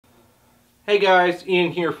Hey guys,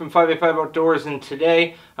 Ian here from 585 Outdoors, and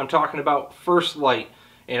today I'm talking about First Lite,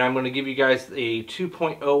 and I'm going to give you guys a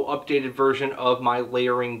 2.0 updated version of my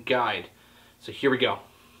layering guide. So here we go.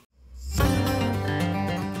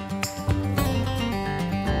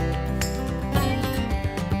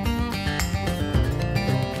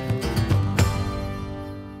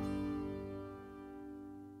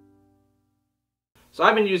 So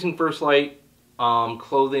I've been using First Lite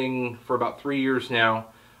clothing for about 3 years now.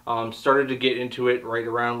 Started to get into it right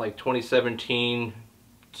around like 2017,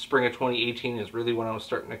 spring of 2018 is really when I was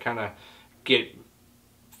starting to kind of get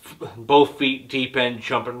both feet deep in,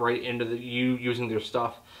 jumping right into using their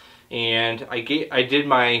stuff. And I did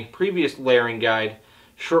my previous layering guide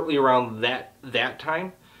shortly around that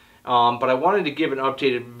time, but I wanted to give an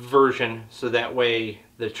updated version so that way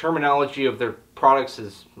the terminology of their products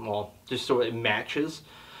is, well, just so it matches.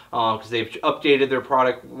 Because they've updated their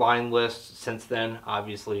product line list since then,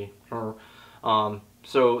 obviously.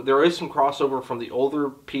 So there is some crossover from the older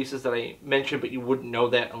pieces that I mentioned, but you wouldn't know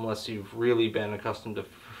that unless you've really been accustomed to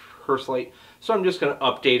First Lite. So I'm just going to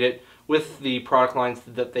update it with the product lines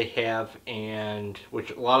that they have, and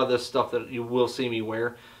which a lot of this stuff that you will see me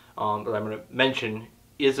wear, that I'm going to mention,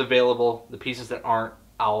 is available. The pieces that aren't,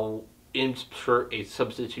 I'll insert a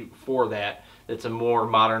substitute for that. That's a more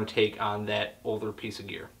modern take on that older piece of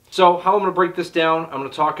gear. So how I'm going to break this down, I'm going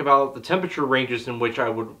to talk about the temperature ranges in which I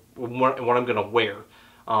would what I'm going to wear.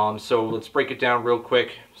 So let's break it down real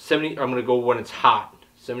quick. I'm going to go when it's hot,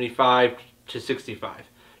 75 to 65.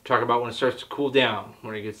 Talk about when it starts to cool down,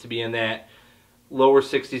 when it gets to be in that lower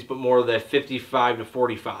 60s, but more of that 55 to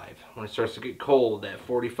 45. When it starts to get cold, that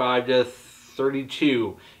 45 to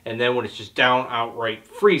 32, and then when it's just down outright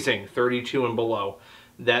freezing, 32 and below.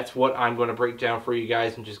 That's what I'm going to break down for you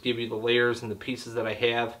guys and just give you the layers and the pieces that I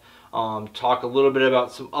have. Talk a little bit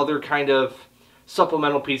about some other kind of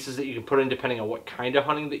supplemental pieces that you can put in depending on what kind of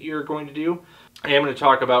hunting that you're going to do. I am going to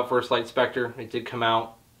talk about First Lite Spectre. It did come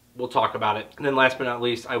out. We'll talk about it. And then last but not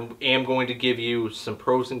least, I am going to give you some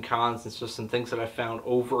pros and cons and just some things that I found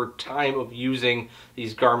over time of using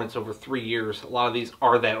these garments over 3 years. A lot of these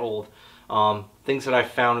are that old. Things that I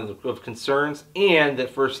found of concerns, and that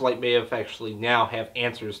First Lite may have actually now have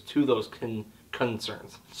answers to those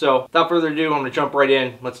concerns. So without further ado, I'm going to jump right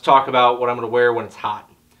in. Let's talk about what I'm going to wear when it's hot.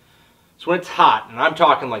 So when it's hot, and I'm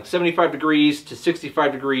talking like 75 degrees to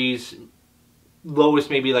 65 degrees, lowest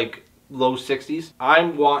maybe like low 60s, I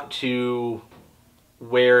want to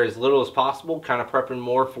wear as little as possible, kind of prepping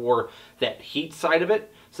more for that heat side of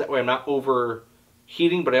it, so that way I'm not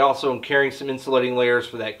overheating, but I also am carrying some insulating layers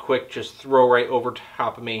for that quick just throw right over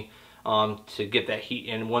top of me to get that heat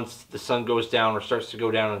in once the sun goes down or starts to go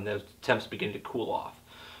down and the temps begin to cool off.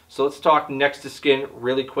 So let's talk next to skin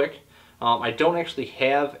really quick. I don't actually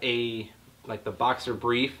have like the boxer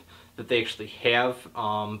brief that they actually have,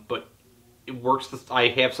 but it works. I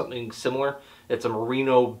have something similar. It's a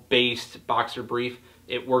merino based boxer brief.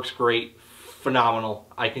 It works great. Phenomenal.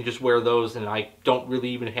 I can just wear those and I don't really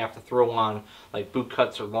even have to throw on like boot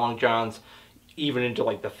cuts or long johns even into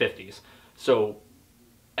like the 50s. So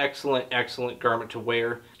excellent garment to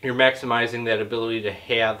wear. You're maximizing that ability to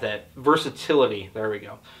have that versatility, there we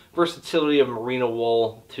go, versatility of merino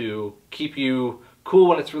wool to keep you cool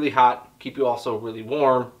when it's really hot, keep you also really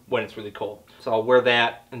warm when it's really cold. So I'll wear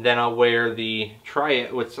that, and then I'll wear the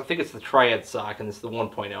Triad, which I think it's the Triad sock, and it's the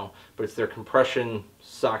 1.0, but it's their compression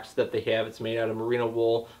socks that they have. It's made out of merino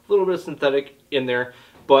wool, a little bit of synthetic in there,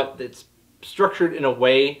 but it's structured in a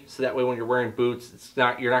way so that way when you're wearing boots,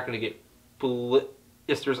 you're not going to get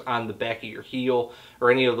blisters on the back of your heel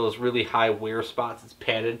or any of those really high wear spots. It's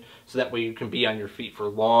padded, so that way you can be on your feet for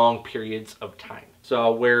long periods of time. So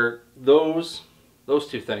I'll wear those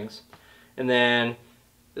two things, and then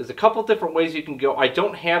there's a couple different ways you can go. I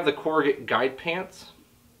don't have the corrugate guide pants.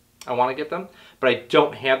 I want to get them, but I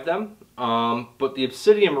don't have them. But the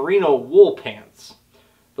Obsidian Merino wool pants,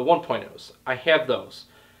 the 1.0s, I have those.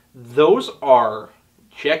 Those are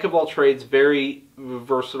jack of all trades, very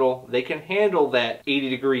versatile. They can handle that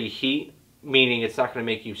 80-degree heat, meaning it's not going to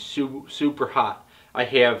make you super hot. I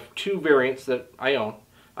have two variants that I own.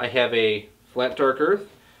 I have a flat dark earth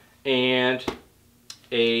and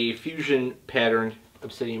a fusion patterned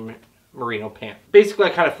Obsidian Merino pant. Basically, I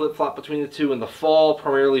kind of flip-flop between the two. In the fall,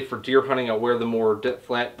 primarily for deer hunting, I wear the more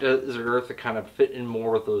flat desert earth that kind of fit in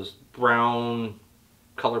more with those brown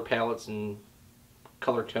color palettes and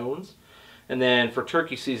color tones. And then for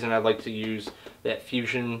turkey season, I like to use that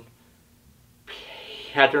fusion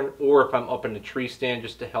pattern, or if I'm up in a tree stand,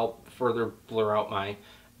 just to help further blur out my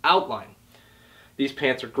outline. These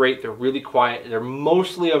pants are great. They're really quiet. They're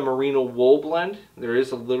mostly a merino wool blend. There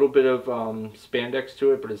is a little bit of spandex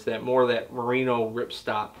to it, but it's more that merino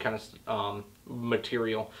ripstop kind of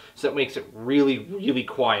material. So that makes it really, really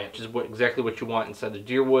quiet, which is exactly what you want inside the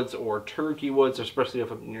deer woods or turkey woods, especially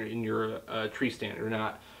if in your tree stand. You're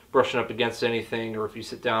not brushing up against anything, or if you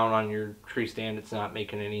sit down on your tree stand, it's not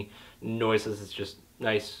making any noises. It's just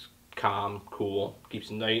nice, calm, cool.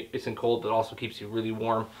 Keeps you nice and cold, but also keeps you really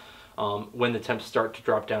warm when the temps start to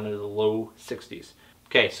drop down into the low 60s.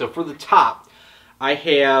 Okay, so for the top, I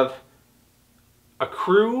have a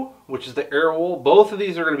crew, which is the Airwool. Both of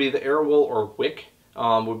these are going to be the Airwool or wick,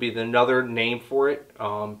 would be another name for it,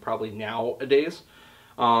 probably nowadays.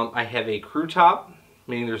 I have a crew top,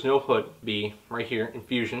 meaning there's no hood, be right here in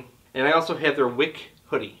Fusion. And I also have their wick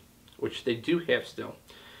hoodie, which they do have still.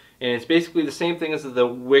 And it's basically the same thing as the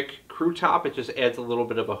wick crew top. It just adds a little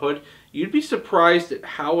bit of a hood. You'd be surprised at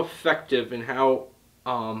how effective and how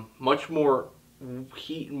much more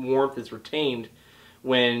heat and warmth is retained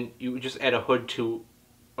when you just add a hood to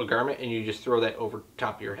a garment and you just throw that over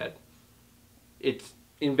top of your head. It's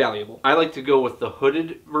invaluable. I like to go with the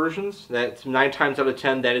hooded versions. That's 9 times out of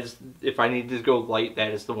 10. That is, if I need to go light,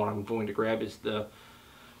 that is the one I'm going to grab, is the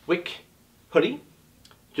wick hoodie,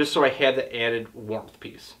 just so I have the added warmth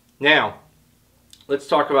piece. Now, let's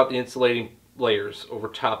talk about the insulating layers over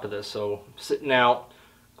top of this. So, sitting out,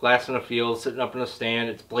 glass in a field, sitting up in a stand,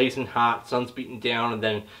 it's blazing hot, sun's beating down, and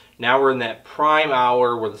then now we're in that prime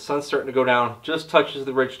hour where the sun's starting to go down, just touches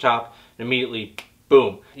the ridge top, and immediately,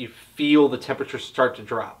 boom, you feel the temperature start to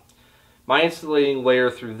drop. My insulating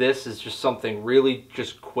layer through this is just something really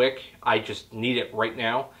just quick. I just need it right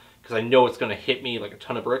now because I know it's going to hit me like a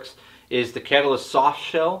ton of bricks. Is the Catalyst soft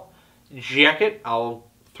shell jacket. I'll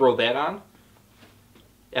throw that on.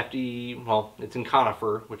 Well, it's in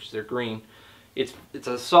conifer, which is their green. It's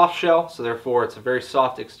a soft shell, so therefore it's a very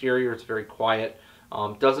soft exterior. It's very quiet.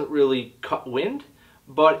 Doesn't really cut wind,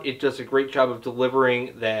 but it does a great job of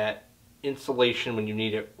delivering that insulation when you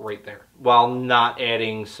need it right there, while not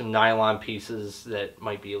adding some nylon pieces that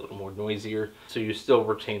might be a little more noisier, so you still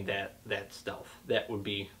retain that stealth. That would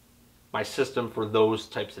be my system for those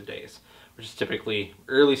types of days, which is typically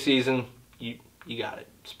early season. You got it.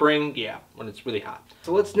 Spring, yeah, when it's really hot.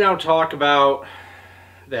 So let's now talk about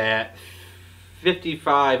that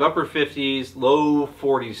 55, upper 50s, low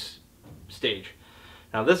 40s stage.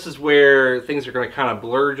 Now this is where things are going to kind of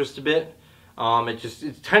blur just a bit.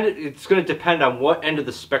 It's going to depend on what end of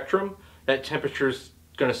the spectrum that temperature is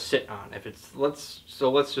going to sit on. Let's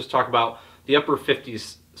just talk about the upper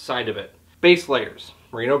 50s side of it. Base layers,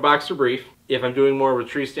 merino boxer brief. If I'm doing more of a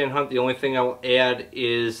tree stand hunt, the only thing I'll add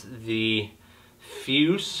is the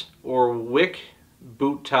fuse or wick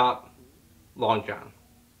boot top long john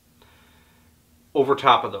over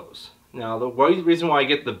top of those. Now the reason why I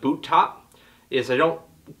get the boot top is I don't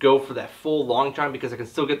go for that full long john because I can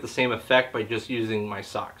still get the same effect by just using my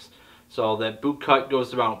socks. So that boot cut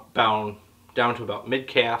goes down to about mid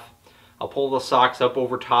calf. I'll pull the socks up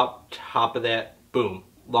over top of that, boom,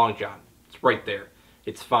 long john. It's right there.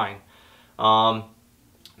 It's fine.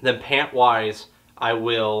 Then pant wise, I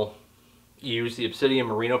will use the Obsidian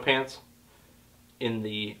merino pants in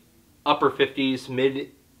the upper 50s,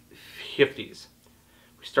 mid 50s.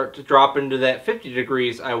 We start to drop into that 50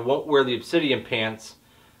 degrees, I won't wear the Obsidian pants.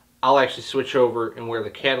 I'll actually switch over and wear the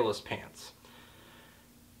Catalyst pants.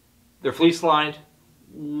 They're fleece lined,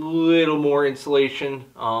 little more insulation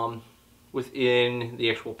within the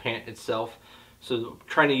actual pant itself. So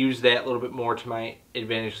trying to use that a little bit more to my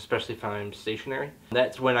advantage, especially if I'm stationary.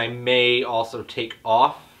 That's when I may also take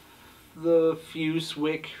off the fuse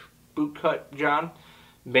wick boot cut john.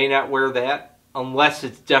 May not wear that unless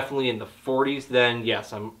it's definitely in the 40s. Then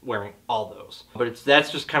yes, I'm wearing all those. But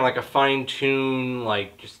that's just kind of like a fine tune,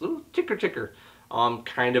 like just a little ticker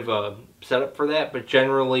kind of a setup for that. But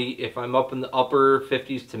generally, if I'm up in the upper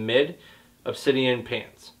 50s to mid, Obsidian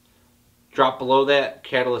pants. Drop below that,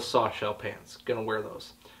 Catalyst soft shell pants. Gonna wear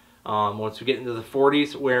those. Once we get into the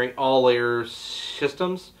 40s, wearing all layer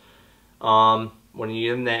systems. When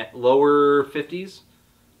you're in that lower 50s,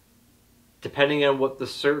 depending on what the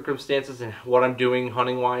circumstances and what I'm doing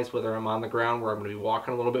hunting wise, whether I'm on the ground where I'm going to be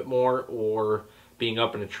walking a little bit more or being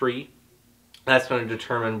up in a tree, that's going to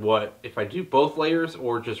determine if I do both layers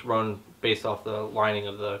or just run based off the lining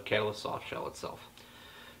of the Catalyst soft shell itself.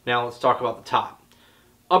 Now let's talk about the top.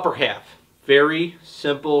 Upper half, very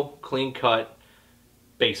simple, clean cut,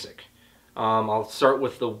 basic. I'll start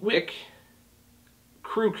with the wick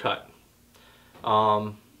crew cut.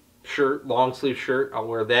 Shirt, long sleeve shirt, I'll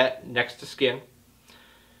wear that next to skin.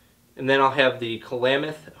 And then I'll have the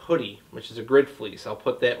Klamath hoodie, which is a grid fleece. I'll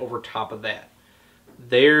put that over top of that.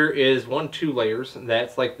 there is 2 layers.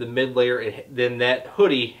 That's like the mid layer. Then that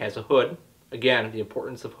hoodie has a hood. Again, the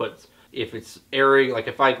importance of hoods. If it's airy,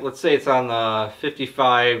 like let's say it's on the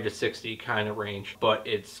 55 to 60 kind of range, but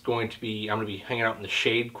it's going to be, I'm going to be hanging out in the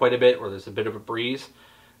shade quite a bit, or there's a bit of a breeze,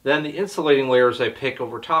 then the insulating layers I pick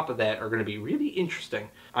over top of that are going to be really interesting.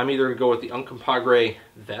 I'm either going to go with the Uncompahgre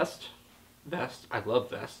vest, I love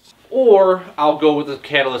vests, or I'll go with the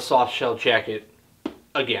Catalyst soft shell jacket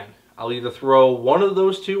again. I'll either throw one of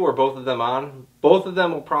those two or both of them on. Both of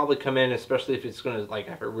them will probably come in, especially if it's going to, like,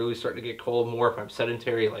 if it really start to get cold more, if I'm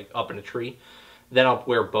sedentary, like up in a tree, then I'll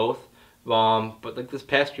wear both. But like this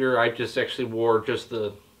past year, I just actually wore just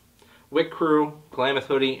the Wick Crew Klamath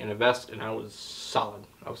hoodie and a vest, and I was solid.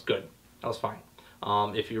 I was good. I was fine.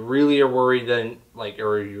 If you really are worried, then, like,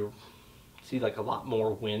 or you see like a lot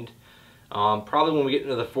more wind, probably when we get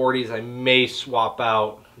into the 40s, I may swap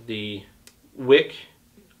out the Wick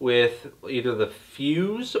with either the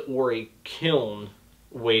Fuse or a Kiln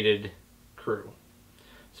weighted crew.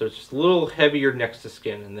 So it's just a little heavier next to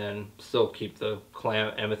skin, and then still keep the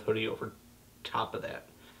Klamath hoodie over top of that.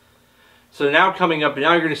 So now coming up,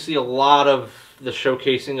 now you're going to see a lot of the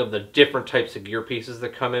showcasing of the different types of gear pieces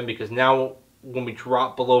that come in, because now when we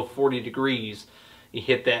drop below 40 degrees, you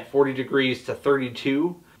hit that 40 degrees to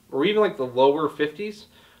 32, or even like the lower 50s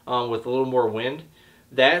with a little more wind.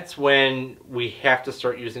 That's when we have to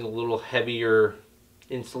start using a little heavier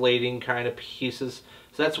insulating kind of pieces.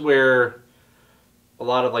 So that's where a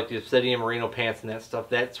lot of like the Obsidian merino pants and that stuff,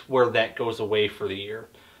 that's where that goes away for the year.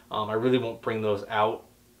 I really won't bring those out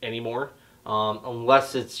anymore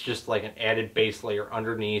unless it's just like an added base layer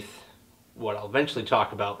underneath what I'll eventually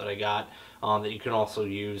talk about that I got that you can also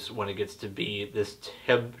use when it gets to be this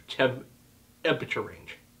temperature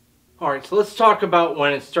range. Alright, so let's talk about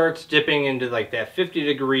when it starts dipping into like that 50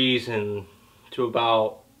 degrees and to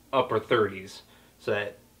about upper 30s. So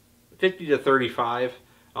that 50 to 35,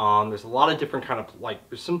 there's a lot of different kind of, like,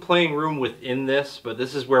 there's some playing room within this, but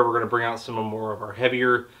this is where we're going to bring out some more of our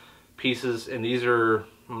heavier pieces, and these are,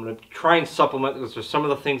 I'm going to try and supplement, because there's some of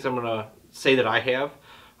the things I'm going to say that I have.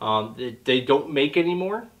 They don't make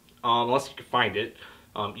anymore, unless you can find it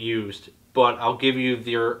used, but I'll give you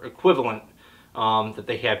their equivalent that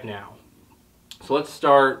they have now. So let's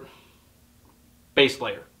start base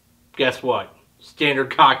layer. Guess what?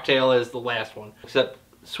 Standard cocktail is the last one, except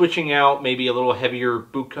switching out maybe a little heavier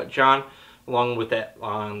boot cut john along with that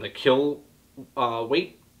on the kiln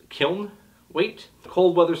weight.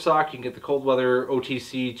 Cold weather sock, you can get the cold weather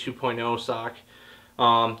OTC 2.0 sock.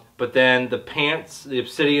 But then the pants, the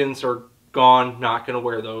Obsidians are gone, not going to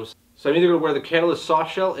wear those. So I'm either going to wear the Catalyst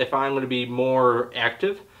soft shell if I'm going to be more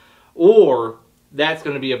active, or that's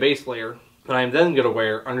going to be a base layer that I'm then going to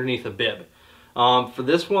wear underneath a bib. For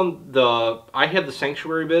this one, I have the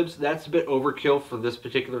Sanctuary bibs. That's a bit overkill for this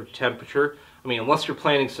particular temperature. I mean, unless you're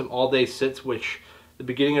planning some all-day sits, which the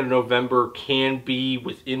beginning of November can be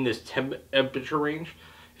within this temperature range.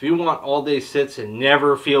 If you want all-day sits and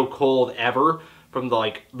never feel cold ever, from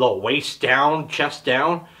the waist down, chest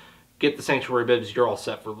down, get the Sanctuary bibs. You're all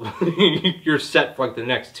set for you're set for like the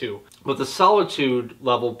next 2. But the Solitude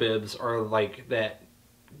level bibs are like that,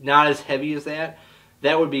 not as heavy as that.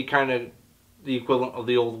 That would be kind of the equivalent of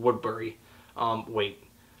the old Woodbury weight.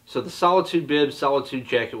 So the Solitude bib, Solitude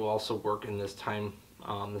jacket will also work in this time,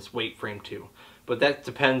 this weight frame too. But that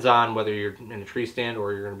depends on whether you're in a tree stand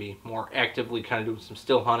or you're going to be more actively kind of doing some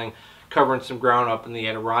still hunting, covering some ground up in the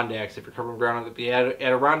Adirondacks. If you're covering ground up at the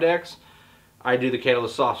Adirondacks, I do the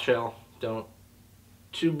Catalyst soft shell. Don't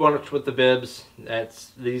too much with the bibs.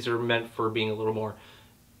 These are meant for being a little more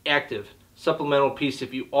active. Supplemental piece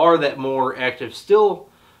if you are that more active still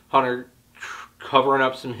hunter, covering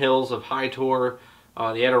up some hills of high tour,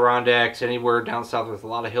 the Adirondacks, anywhere down south with a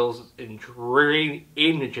lot of hills and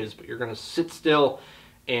drainages, but you're going to sit still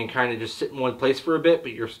and kind of just sit in one place for a bit,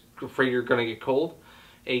 but you're afraid you're going to get cold.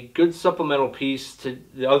 A good supplemental piece to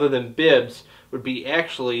other than bibs would be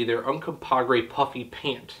actually their Uncompahgre puffy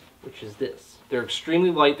pant, which is this. They're extremely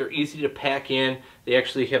light, they're easy to pack in, they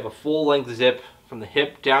actually have a full length zip from the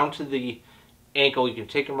hip down to the ankle. You can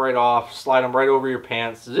take them right off, slide them right over your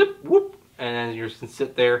pants, zip, whoop, and then you can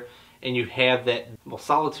sit there and you have that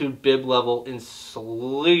Solitude bib level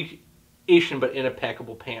insulation, but in a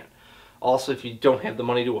packable pant. Also, if you don't have the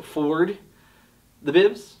money to afford the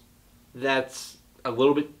bibs, that's a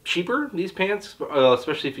little bit cheaper, these pants,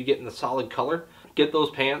 especially if you get in the solid color. Get those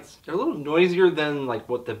pants. They're a little noisier than like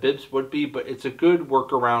what the bibs would be, but it's a good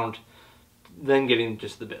workaround than getting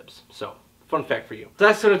just the bibs. So, fun fact for you.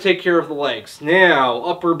 That's going to take care of the legs. Now,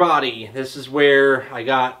 upper body. This is where I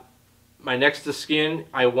got My next to skin,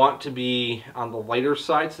 I want to be on the lighter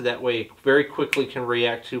side, so that way it very quickly can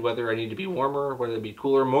react to whether I need to be warmer, whether it be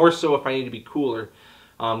cooler. More so if I need to be cooler,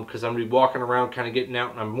 because I'm going to be walking around kind of getting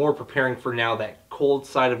out, and I'm more preparing for now that cold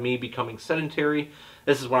side of me becoming sedentary.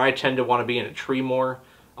 This is when I tend to want to be in a tree more,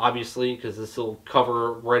 obviously, because this will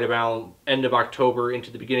cover right about end of October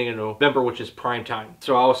into the beginning of November, which is prime time.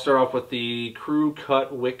 So I'll start off with the crew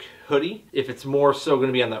cut wick hoodie. If it's more so going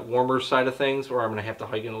to be on that warmer side of things, or I'm going to have to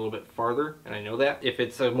hike in a little bit farther, and I know that. If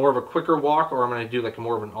it's more of a quicker walk, or I'm going to do like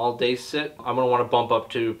more of an all-day sit, I'm going to want to bump up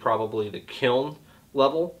to probably the kiln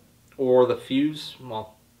level, or the fuse.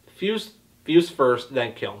 Well, fuse first,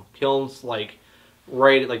 then kiln. Kiln's like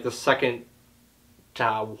right at like the second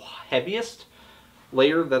heaviest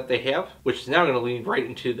layer that they have, which is now going to lead right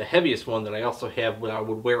into the heaviest one that I also have, what I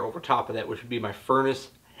would wear over top of that, which would be my furnace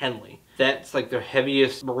Henley. That's like the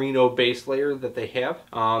heaviest merino base layer that they have.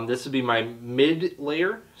 This would be my mid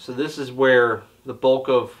layer, so this is where the bulk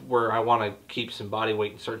of where I want to keep some body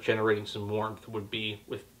weight and start generating some warmth would be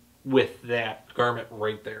with that garment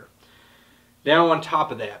right there. Now on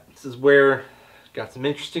top of that, this is where got some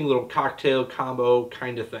interesting little cocktail combo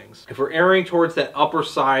kind of things. If we're airing towards that upper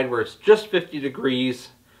side where it's just 50 degrees,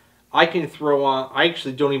 I can throw on, I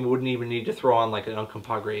actually wouldn't even need to throw on like an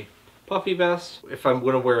Uncompahgre puffy vest. If I'm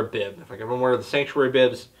going to wear a bib, if I'm going to wear the Sanctuary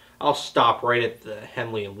bibs, I'll stop right at the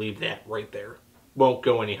Henley and leave that right there. Won't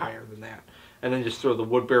go any higher than that. And then just throw the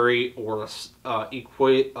Woodbury, or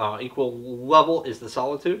equal level is the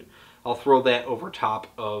Solitude. I'll throw that over top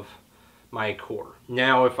of my core.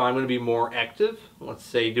 Now if I'm going to be more active, let's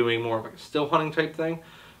say doing more of like a still hunting type thing,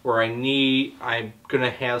 where I'm going to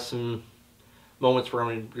have some moments where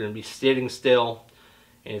I'm going to be sitting still,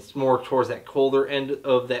 and it's more towards that colder end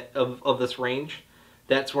of this range,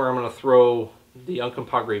 that's where I'm going to throw the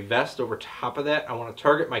Uncompahgre vest over top of that. I want to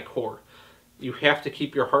target my core. You have to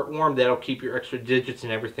keep your heart warm. That'll keep your extra digits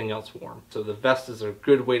and everything else warm. So the vest is a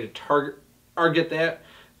good way to target that.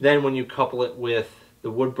 Then when you couple it with the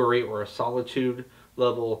Woodbury or a Solitude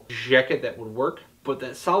level jacket, that would work. But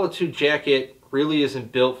that Solitude jacket really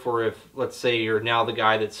isn't built for if, let's say, you're now the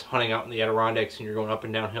guy that's hunting out in the Adirondacks and you're going up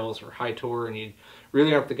and down hills or high tour, and you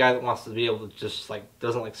really aren't the guy that wants to be able to just like,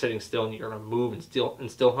 doesn't like sitting still and you're going to move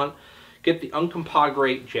and still hunt. Get the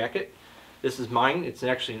Uncompahgre jacket. This is mine. It's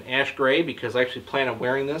actually an ash gray because I actually plan on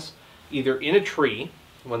wearing this either in a tree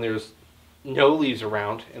when there's no leaves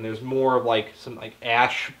around and there's more of like some like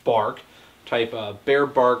ash bark type bare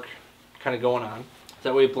bark kind of going on.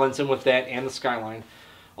 That way it blends in with that and the skyline.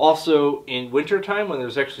 Also in wintertime when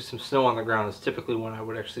there's actually some snow on the ground is typically when I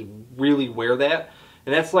would actually really wear that.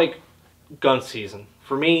 And that's like gun season.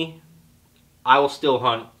 For me, I will still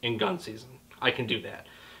hunt in gun season. I can do that.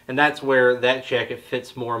 And that's where that jacket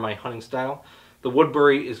fits more my hunting style. The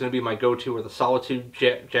Woodbury is going to be my go-to, or the Solitude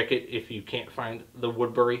jacket if you can't find the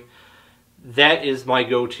Woodbury. That is my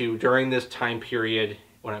go-to during this time period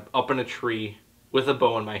when I'm up in a tree with a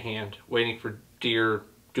bow in my hand, waiting for deer,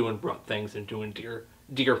 doing rut things and doing deer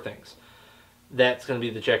things. That's going to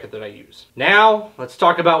be the jacket that I use. Now, let's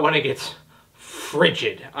talk about when it gets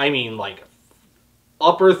frigid. I mean like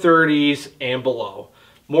upper 30s and below.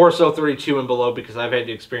 More so 32 and below because I've had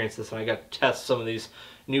to experience this and I got to test some of these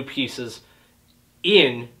new pieces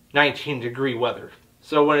in 19-degree weather.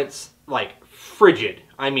 So when it's like frigid,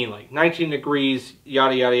 I mean like 19 degrees,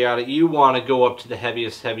 yada yada yada, you want to go up to the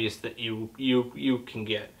heaviest that you can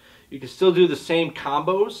get. You can still do the same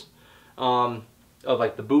combos of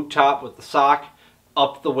like the boot top with the sock,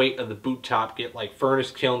 up the weight of the boot top, get like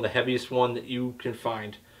furnace kiln, the heaviest one that you can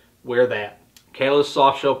find, wear that. Catalyst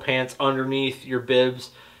soft shell pants underneath your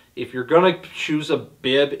bibs. If you're going to choose a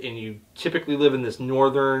bib and you typically live in this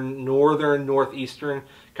northeastern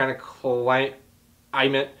kind of climate,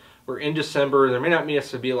 we're in December, there may not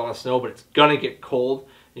necessarily be a lot of snow, but it's going to get cold,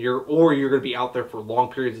 or you're going to be out there for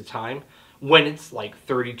long periods of time when it's like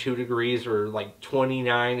 32 degrees or like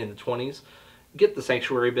 29 in the 20s. Get the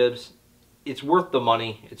Sanctuary bibs. It's worth the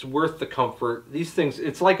money. It's worth the comfort. These things,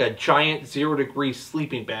 it's like a giant 0-degree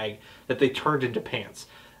sleeping bag that they turned into pants.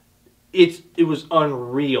 It was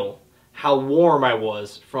unreal how warm I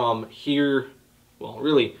was from here, well,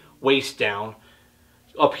 really waist down.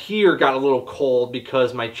 Up here got a little cold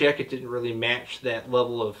because my jacket didn't really match that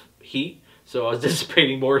level of heat, so I was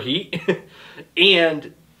dissipating more heat.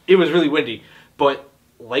 And it was really windy. But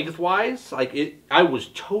lengthwise, like I was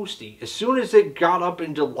toasty. As soon as it got up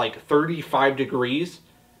into like 35 degrees,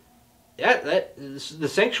 the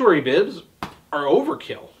Sanctuary bibs are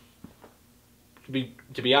overkill.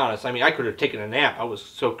 To be honest, I mean, I could have taken a nap. I was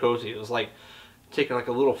so cozy. It was like taking like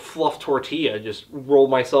a little fluff tortilla, just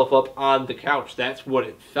rolled myself up on the couch. That's what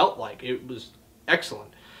it felt like. It was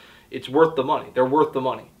excellent. it's worth the money. They're worth the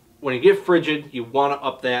money. When you get frigid, you want to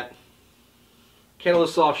up that.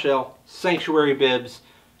 Catalyst soft shell, Sanctuary bibs,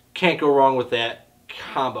 can't go wrong with that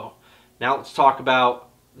combo. Now let's talk about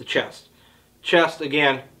the chest. Chest,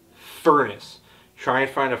 again, furnace. Try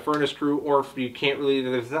and find a furnace crew, or if you can't really,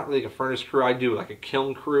 there's not really like a furnace crew, I do like a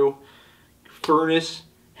kiln crew. Furnace,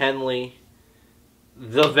 Henley,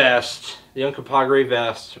 the vest, the Uncompahgre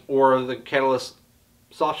vest, or the Catalyst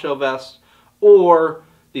softshell vest, or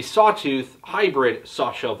the Sawtooth hybrid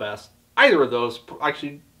softshell vest. Either of those,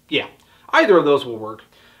 actually, yeah, either of those will work.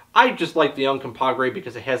 I just like the Uncompahgre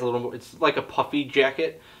because it has a little more, it's like a puffy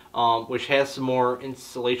jacket, which has some more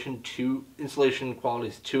insulation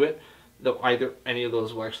qualities to it, though any of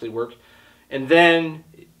those will actually work. And then,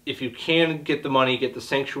 if you can get the money, get the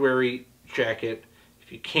Sanctuary jacket.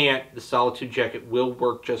 If you can't, the Solitude jacket will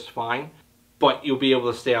work just fine, but you'll be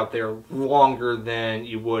able to stay out there longer than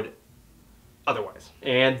you would otherwise.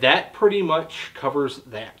 And that pretty much covers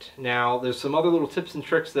that. Now, there's some other little tips and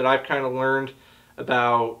tricks that I've kind of learned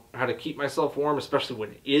about how to keep myself warm, especially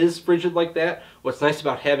when it is frigid like that. What's nice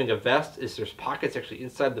about having a vest is there's pockets actually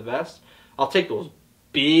inside the vest. I'll take those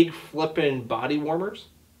big flippin' body warmers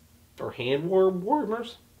or hand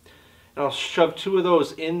warmers, and I'll shove 2 of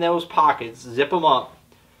those in those pockets, zip them up,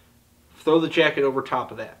 throw the jacket over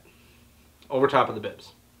top of that, over top of the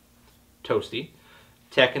bibs. Toasty.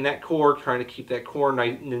 Tacking that core, trying to keep that core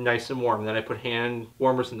nice and warm. Then I put hand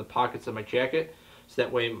warmers in the pockets of my jacket, so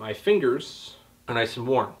that way my fingers are nice and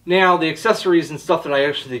warm. Now, the accessories and stuff that I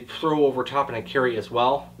actually throw over top and I carry as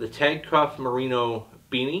well. The Tag Cuff Merino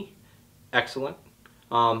beanie, excellent.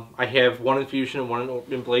 I have one in Fusion and one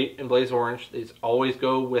in Blaze Orange. These always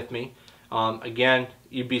go with me. Again,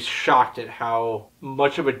 you'd be shocked at how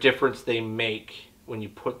much of a difference they make when you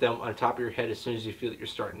put them on top of your head as soon as you feel that you're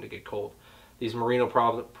starting to get cold. These merino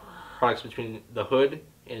products between the hood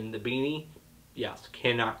and the beanie, yes,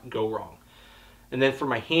 cannot go wrong. And then for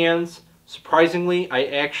my hands, surprisingly, I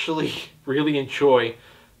actually really enjoy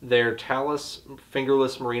their Talus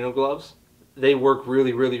fingerless merino gloves. They work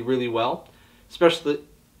really, really, really well. Especially,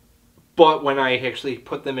 but when I actually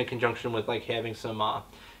put them in conjunction with like having some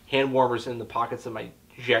hand warmers in the pockets of my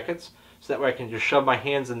jackets, so that way I can just shove my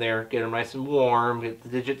hands in there, get them nice and warm, get the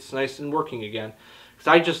digits nice and working again. Because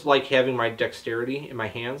I just like having my dexterity in my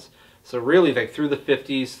hands. So really, like through the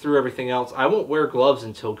 50s, through everything else, I won't wear gloves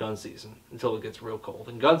until gun season, until it gets real cold.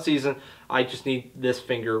 In gun season, I just need this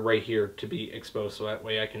finger right here to be exposed, so that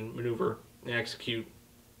way I can maneuver and execute,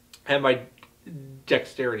 have my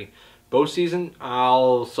dexterity. Bow season,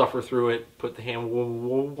 I'll suffer through it, put the hand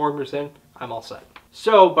warmers in, I'm all set.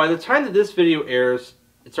 So by the time that this video airs,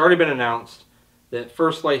 it's already been announced that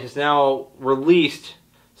First Lite has now released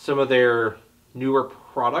some of their newer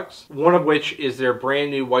products, one of which is their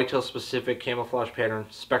brand new whitetail specific camouflage pattern,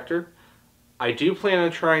 Spectre. I do plan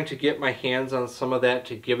on trying to get my hands on some of that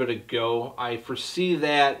to give it a go. I foresee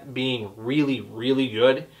that being really, really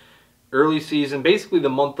good. Early season, basically the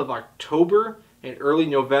month of October and early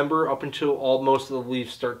November up until most of the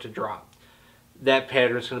leaves start to drop. That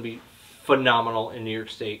pattern is going to be phenomenal in New York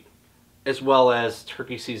State, as well as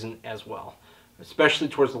turkey season as well. Especially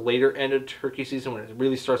towards the later end of turkey season when it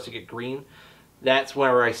really starts to get green. That's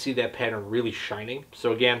where I see that pattern really shining.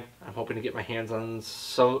 So again, I'm hoping to get my hands on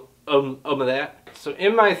some of that. So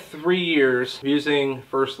in my 3 years using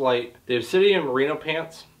First Lite, the Obsidian Merino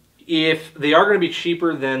pants, if they are going to be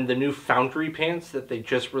cheaper than the new Foundry pants that they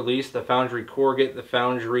just released, the Foundry Corrugate, the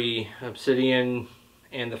Foundry Obsidian,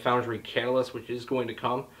 and the Foundry Catalyst, which is going to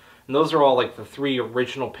come. And those are all like the 3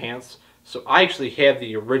 original pants. So I actually have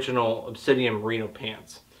the original Obsidian Merino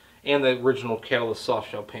pants and the original Catalyst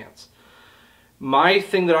softshell pants. My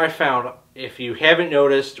thing that I found, if you haven't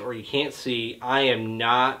noticed or you can't see, I am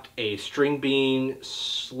not a string bean,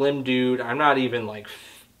 slim dude. I'm not even like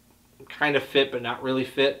kind of fit, but not really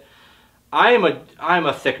fit. I'm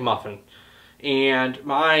a thick muffin, and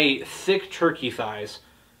my thick turkey thighs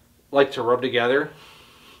like to rub together.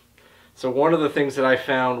 So one of the things that I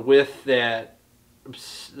found with that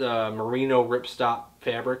merino ripstop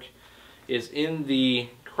fabric is in the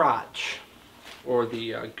crotch, or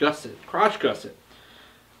the crotch gusset.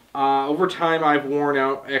 Over time, I've worn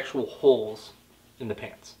out actual holes in the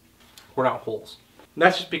pants. Worn out holes. And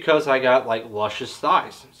that's just because I got like luscious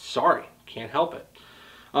thighs. Sorry, can't help it.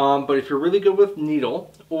 But if you're really good with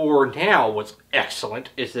needle, or now what's excellent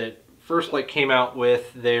is that First Lite came out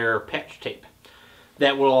with their patch tape.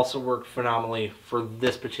 That will also work phenomenally for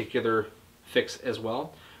this particular fix as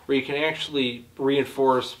well, where you can actually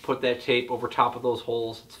reinforce, put that tape over top of those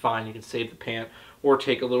holes. It's fine, you can save the pant, or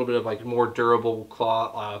take a little bit of like more durable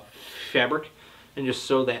cloth fabric and just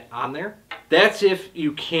sew that on there. That's if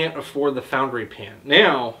you can't afford the foundry pant.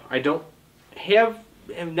 Now, I have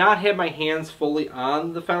not had my hands fully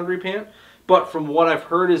on the foundry pant, but from what I've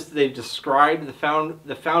heard is they've described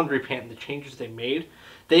the foundry pant and the changes they made.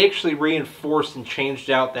 They actually reinforced and changed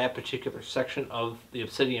out that particular section of the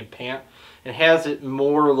Obsidian pant and has it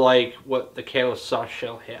more like what the Catalyst soft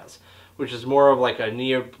shell has, which is more of like a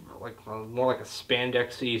more like a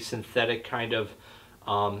spandexy synthetic kind of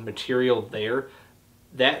material there.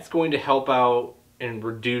 That's going to help out and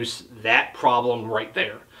reduce that problem right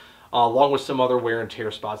there, along with some other wear and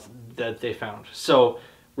tear spots that they found. So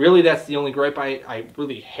really that's the only gripe I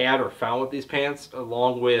really had or found with these pants,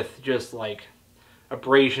 along with just like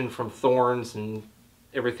abrasion from thorns and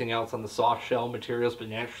everything else on the soft shell materials. But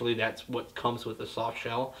naturally that's what comes with the soft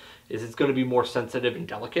shell, is it's going to be more sensitive and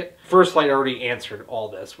delicate. First Lite already answered all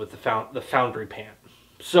this with the foundry pant.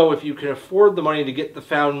 So if you can afford the money to get the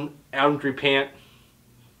foundry pant,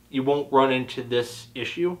 you won't run into this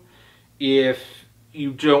issue. If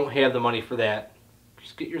you don't have the money for that,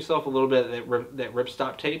 just get yourself a little bit of that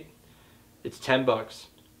ripstop tape. It's 10 bucks.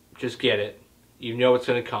 Just get it. You know it's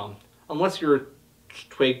going to come. Unless you're a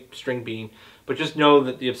twig string bean. But just know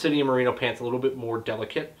that the Obsidian Merino pant's a little bit more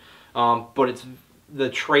delicate. But it's the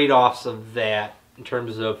trade-offs of that in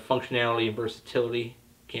terms of functionality and versatility.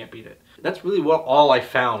 Can't beat it. That's really all I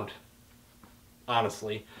found,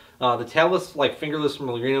 honestly. The tailless, like fingerless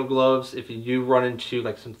merino gloves, if you do run into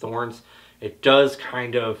like some thorns, it does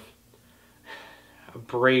kind of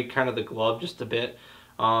abrade kind of the glove just a bit,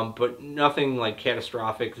 but nothing like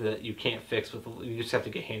catastrophic that you can't fix with. You just have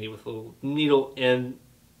to get handy with a little needle and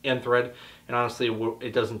thread, and honestly,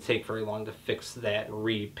 it doesn't take very long to fix that,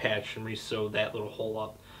 re-patch and re-sew that little hole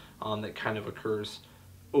up that kind of occurs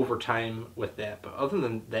over time with that. But other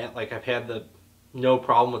than that, like I've had no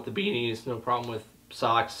problem with the beanies, no problem with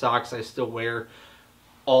socks. Socks I still wear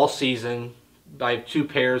all season. I have 2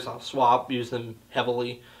 pairs. I'll swap, use them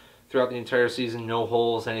heavily throughout the entire season. No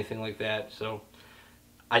holes, anything like that. So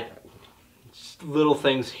just little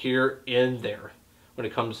things here and there when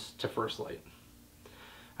it comes to First Lite.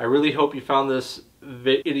 I really hope you found this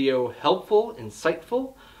video helpful,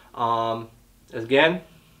 insightful. Again,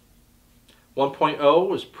 1.0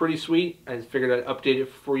 was pretty sweet. I figured I'd update it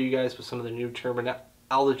for you guys with some of the new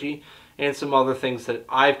terminology and some other things that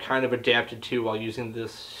I've kind of adapted to while using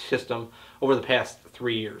this system over the past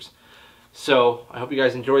 3 years. So I hope you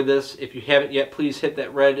guys enjoyed this. If you haven't yet, please hit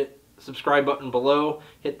that red subscribe button below.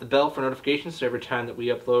 Hit the bell for notifications so every time that we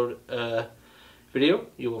upload a video,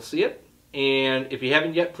 you will see it. And if you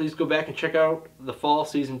haven't yet, please go back and check out the Fall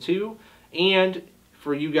Season 2. And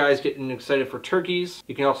for you guys getting excited for turkeys,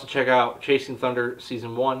 you can also check out Chasing Thunder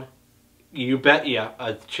Season 1. You bet,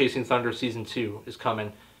 yeah, Chasing Thunder Season 2 is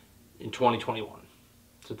coming in 2021.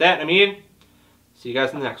 So with that, I'm Ian. See you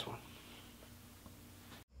guys in the next one.